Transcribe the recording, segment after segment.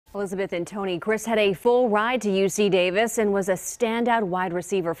Elizabeth and Tony, Chris had a full ride to UC Davis and was a standout wide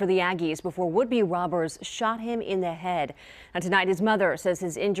receiver for the Aggies before would-be robbers shot him in the head. Now tonight, his mother says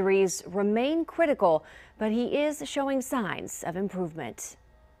his injuries remain critical, but he is showing signs of improvement.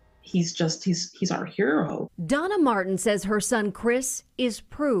 He's our hero. Donna Martin says her son Chris is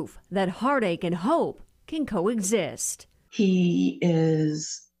proof that heartache and hope can coexist. He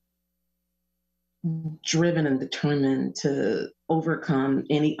is driven and determined to overcome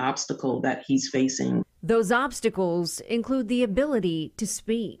any obstacle that he's facing. Those obstacles include the ability to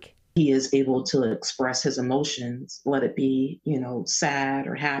speak. He is able to express his emotions, let it be, sad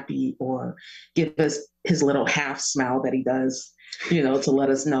or happy, or give us his little half smile that he does, to let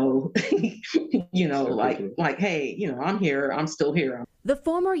us know, like, hey, I'm here, I'm still here. The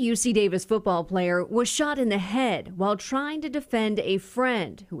former UC Davis football player was shot in the head while trying to defend a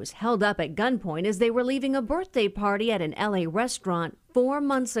friend who was held up at gunpoint as they were leaving a birthday party at an LA restaurant 4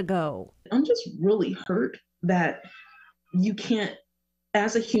 months ago. I'm just really hurt that you can't,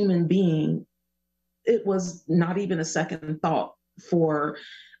 as a human being, it was not even a second thought for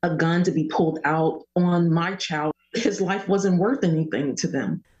a gun to be pulled out on my child. His life wasn't worth anything to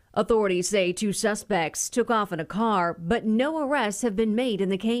them. Authorities say 2 suspects took off in a car, but no arrests have been made in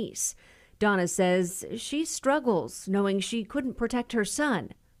the case. Donna says she struggles knowing she couldn't protect her son,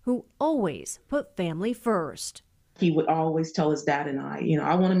 who always put family first. He would always tell his dad and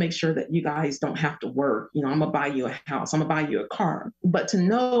I want to make sure that you guys don't have to work. I'm going to buy you a house. I'm going to buy you a car. But to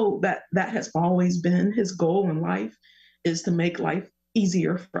know that that has always been his goal in life is to make life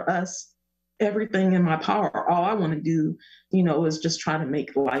easier for us. Everything in my power, all I want to do, is just try to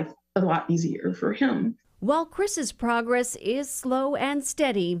make life a lot easier for him. While Chris's progress is slow and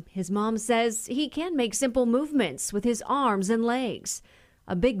steady, his mom says he can make simple movements with his arms and legs.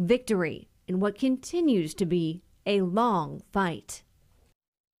 A big victory in what continues to be a long fight.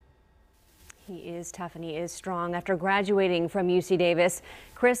 He is tough and he is strong. After graduating from UC Davis,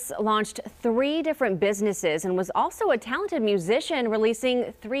 Chris launched 3 different businesses and was also a talented musician,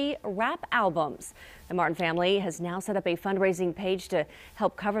 releasing 3 rap albums. The Martin family has now set up a fundraising page to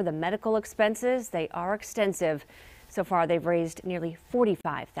help cover the medical expenses. They are extensive. So far, they've raised nearly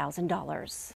 $45,000.